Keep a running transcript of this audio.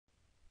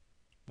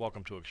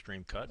Welcome to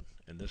Xtremecut.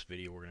 In this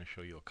video we're going to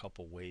show you a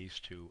couple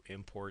ways to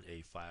import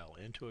a file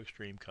into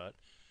Xtremecut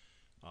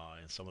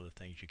and some of the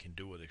things you can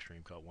do with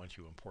Xtremecut once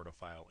you import a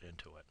file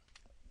into it.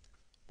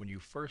 When you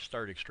first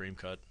start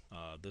Xtremecut,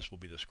 this will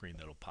be the screen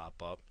that will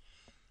pop up.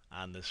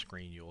 On this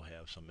screen you'll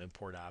have some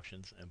import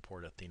options: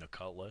 import a Athena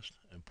cut list,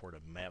 import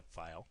a map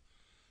file.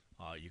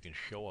 You can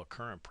show a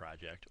current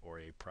project or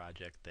a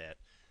project that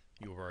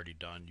you've already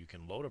done. You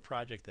can load a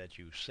project that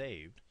you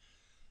saved,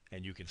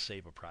 and you can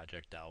save a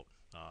project out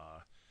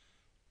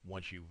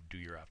once you do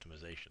your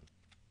optimization.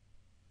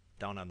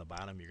 Down on the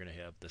bottom you're going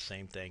to have the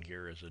same thing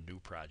here as a new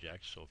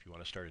project. So if you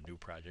want to start a new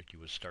project, you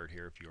would start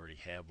here if you already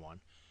have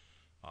one.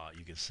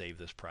 You can save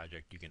this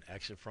project. You can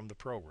exit from the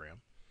program.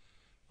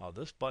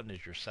 This button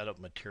is your setup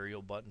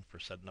material button for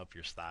setting up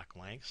your stock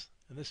lengths,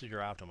 and this is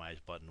your optimize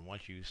button.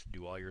 Once you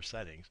do all your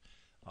settings,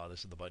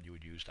 this is the button you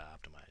would use to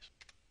optimize.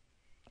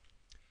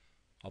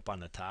 Up on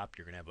the top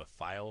you're going to have a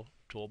file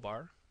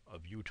toolbar, a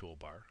view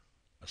toolbar,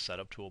 a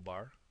setup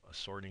toolbar, a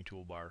sorting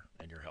toolbar,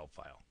 and your help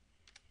file.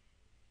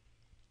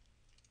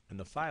 In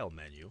the file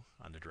menu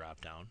on the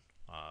drop down,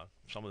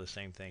 some of the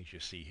same things you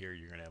see here.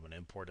 You're going to have an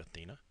import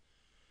Athena,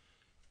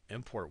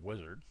 import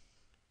wizard.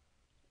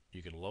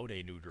 You can load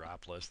a new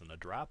drop list, and a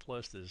drop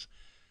list is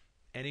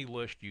any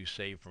list you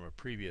saved from a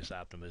previous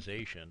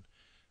optimization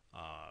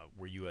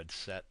where you had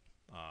set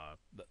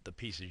the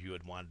pieces you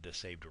had wanted to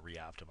save to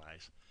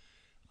re-optimize.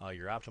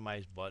 Your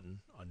optimize button,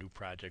 a new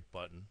project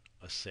button,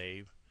 a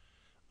save,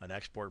 an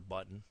export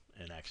button,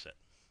 and exit.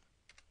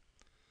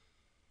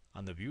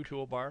 On the view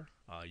toolbar,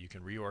 you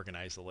can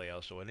reorganize the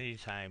layout. So at any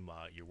time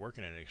you're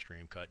working in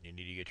Xtremecut and you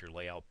need to get your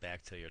layout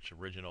back to its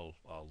original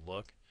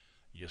look,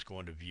 you just go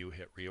into view,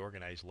 hit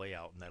reorganize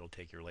layout, and that'll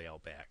take your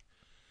layout back.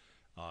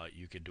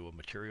 You can do a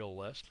material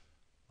list,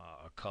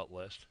 a cut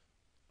list,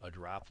 a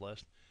drop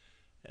list,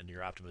 and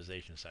your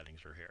optimization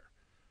settings are here.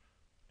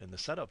 In the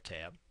setup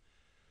tab,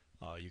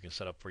 you can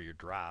set up for your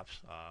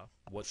drops,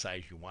 what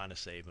size you want to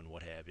save and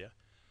what have you.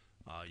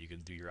 You can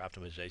do your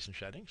optimization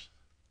settings.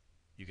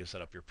 You can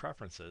set up your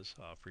preferences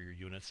for your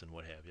units and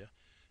what have you,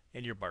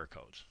 and your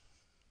barcodes.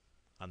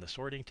 On the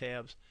sorting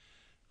tabs,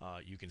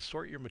 you can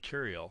sort your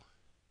material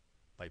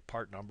by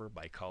part number,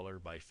 by color,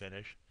 by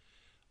finish.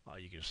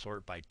 You can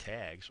sort by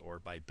tags or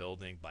by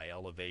building, by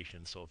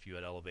elevation. So if you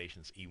had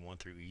elevations E1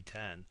 through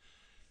E10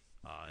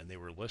 and they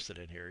were listed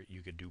in here,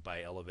 you could do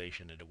by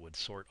elevation, and it would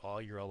sort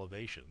all your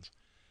elevations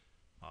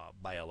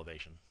by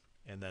elevation.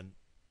 And then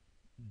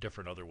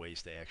different other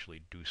ways to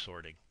actually do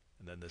sorting.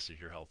 And then this is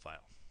your help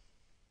file.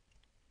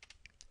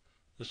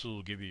 This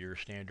will give you your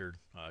standard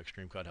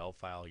Xtremecut help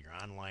file, your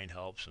online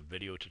help, some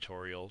video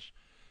tutorials.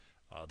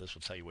 This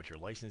will tell you what your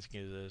licensing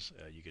is.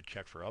 You can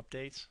check for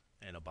updates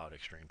and about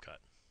Xtremecut.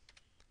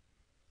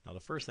 Now the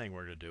first thing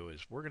we're going to do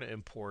is we're going to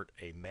import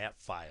a map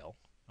file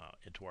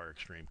into our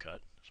Xtremecut.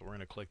 So we're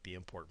going to click the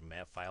import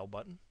map file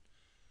button.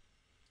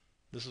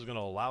 This is going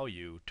to allow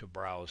you to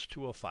browse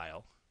to a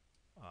file,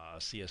 a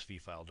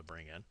CSV file to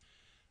bring in.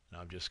 And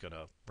I'm just going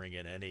to bring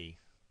in any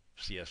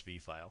CSV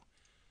file.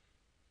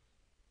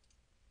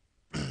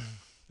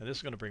 And this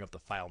is going to bring up the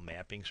file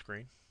mapping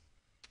screen.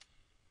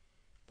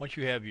 Once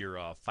you have your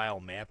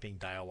file mapping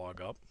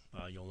dialog up,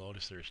 you'll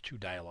notice there's two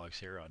dialogs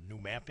here, a new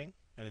mapping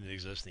and an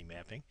existing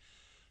mapping.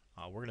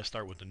 We're going to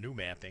start with the new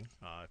mapping.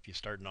 If you're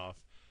starting off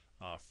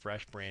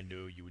fresh, brand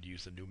new, you would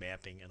use the new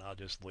mapping, and I'll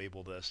just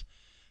label this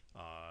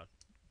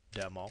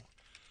demo.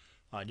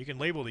 And you can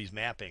label these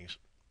mappings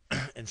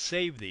and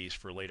save these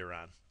for later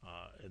on,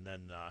 and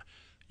then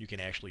you can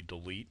actually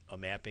delete a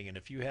mapping. And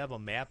if you have a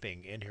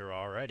mapping in here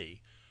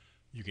already,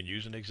 you can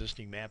use an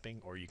existing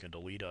mapping, or you can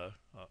delete a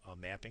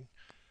mapping.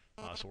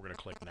 So we're going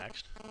to click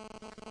next.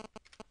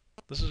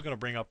 This is going to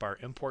bring up our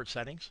import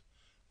settings.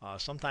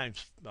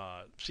 Sometimes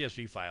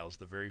CSV files,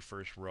 the very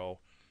first row,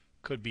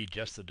 could be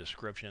just the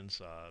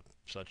descriptions,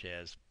 such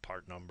as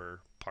part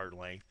number, part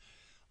length.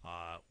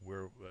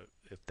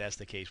 If that's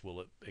the case,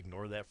 we'll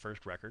ignore that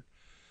first record.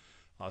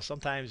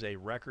 Sometimes a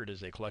record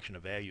is a collection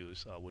of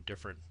values with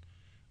different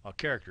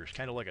characters,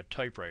 kind of like a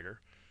typewriter,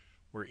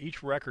 where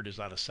each record is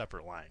on a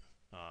separate line.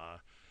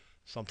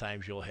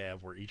 Sometimes you'll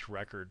have where each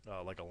record,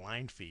 like a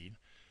line feed,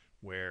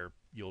 where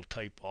you'll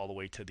type all the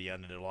way to the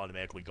end and it'll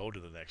automatically go to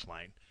the next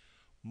line.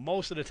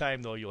 Most of the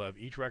time though, you'll have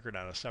each record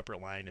on a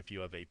separate line. If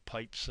you have a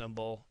pipe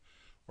symbol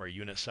or a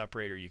unit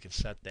separator, you can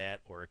set that,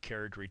 or a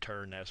carriage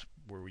return. That's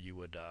where you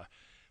would,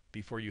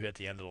 before you hit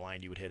the end of the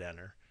line, you would hit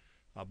enter.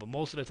 But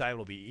most of the time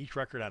it'll be each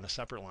record on a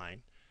separate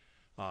line,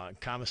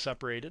 comma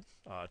separated,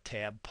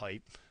 tab,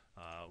 pipe.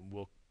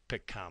 We'll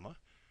pick comma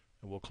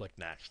and we'll click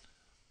next.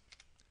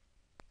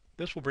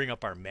 This will bring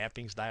up our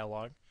mappings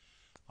dialog.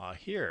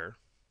 Here,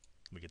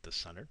 let me get this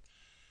centered.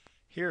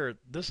 Here,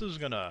 this is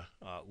going to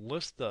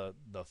list the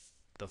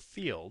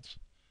fields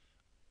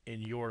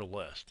in your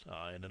list.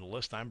 And in the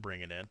list I'm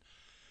bringing in,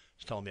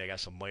 it's telling me I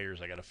got some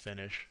layers, I got a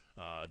finish,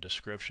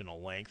 description, a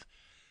length.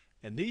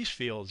 And these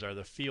fields are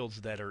the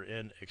fields that are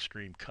in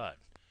Xtremecut.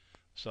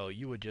 So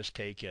you would just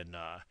take and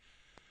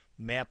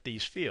map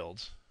these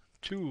fields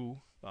to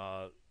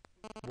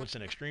what's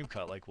in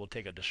Xtremecut. Like we'll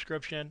take a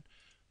description,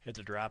 hit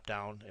the drop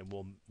down, and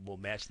we'll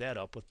match that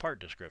up with part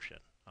description.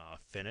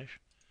 Finish,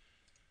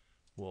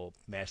 we'll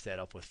match that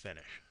up with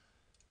finish.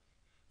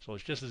 So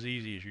it's just as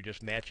easy as you're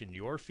just matching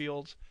your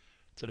fields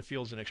to the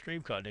fields in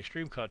Xtremecut. And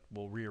Xtremecut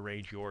will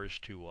rearrange yours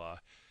to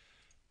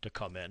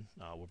come in.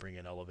 We'll bring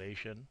in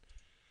elevation,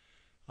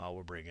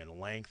 we'll bring in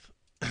length,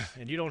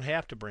 and you don't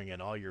have to bring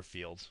in all your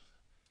fields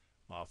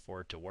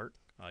for it to work.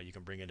 You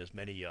can bring in as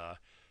many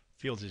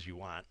fields as you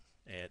want,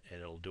 and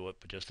it'll do it.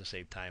 But just to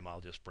save time,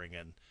 I'll just bring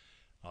in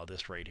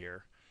this right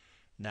here.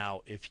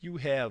 Now, if you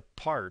have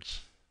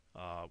parts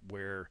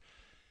where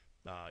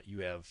you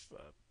have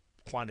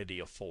quantity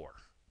of 4,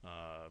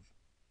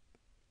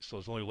 so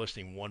it's only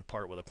listing one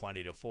part with a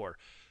quantity of 4,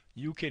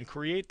 you can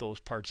create those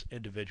parts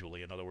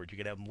individually. In other words, you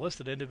can have them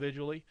listed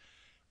individually,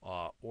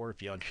 or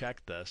if you uncheck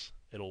this,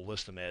 it'll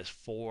list them as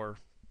 4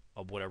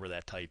 of whatever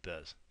that type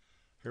is.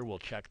 Here we'll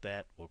check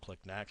that, we'll click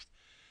next.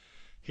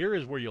 Here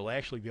is where you'll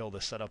actually be able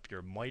to set up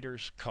your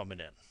miters coming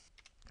in.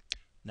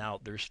 Now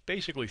there's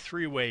basically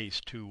 3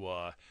 ways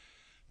to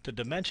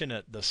dimension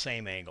it the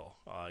same angle.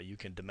 You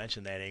can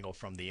dimension that angle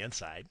from the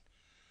inside.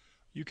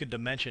 You can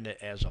dimension it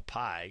as a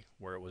pi,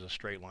 where it was a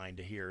straight line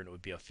to here and it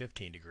would be a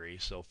 15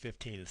 degrees, so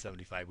 15 and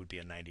 75 would be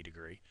a 90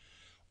 degree.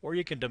 Or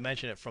you can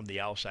dimension it from the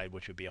outside,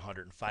 which would be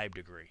 105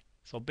 degree.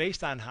 So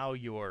based on how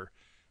your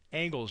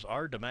angles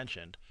are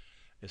dimensioned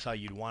is how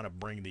you'd want to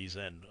bring these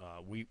in.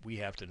 We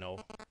have to know,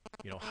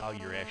 how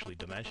you're actually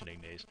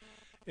dimensioning these.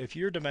 If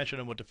you're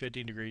dimensioning with the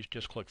 15 degrees,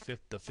 just click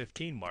the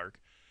 15 mark.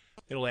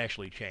 It'll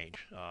actually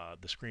change.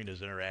 The screen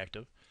is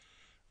interactive,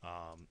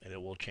 and it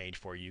will change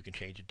for you. You can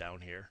change it down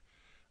here.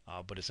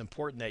 But it's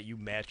important that you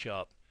match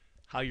up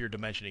how you're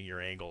dimensioning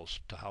your angles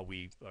to how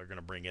we are going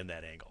to bring in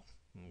that angle.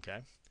 Okay?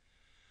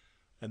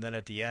 And then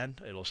at the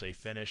end, it'll say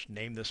finish,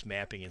 name this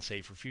mapping, and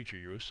save for future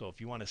use. So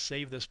if you want to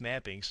save this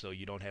mapping so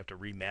you don't have to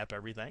remap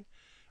everything,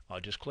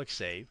 just click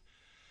save.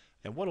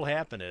 And what will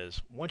happen is,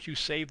 once you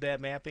save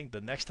that mapping, the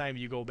next time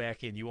you go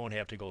back in, you won't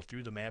have to go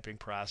through the mapping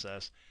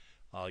process.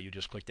 You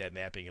just click that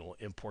mapping and it will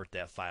import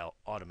that file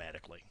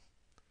automatically.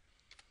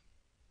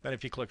 Then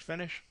if you click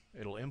finish,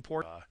 it'll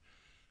import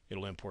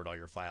all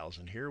your files.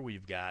 And here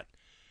we've got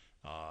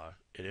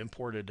it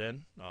imported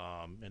in,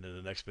 and in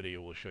the next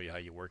video we'll show you how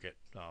you work it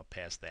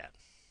past that.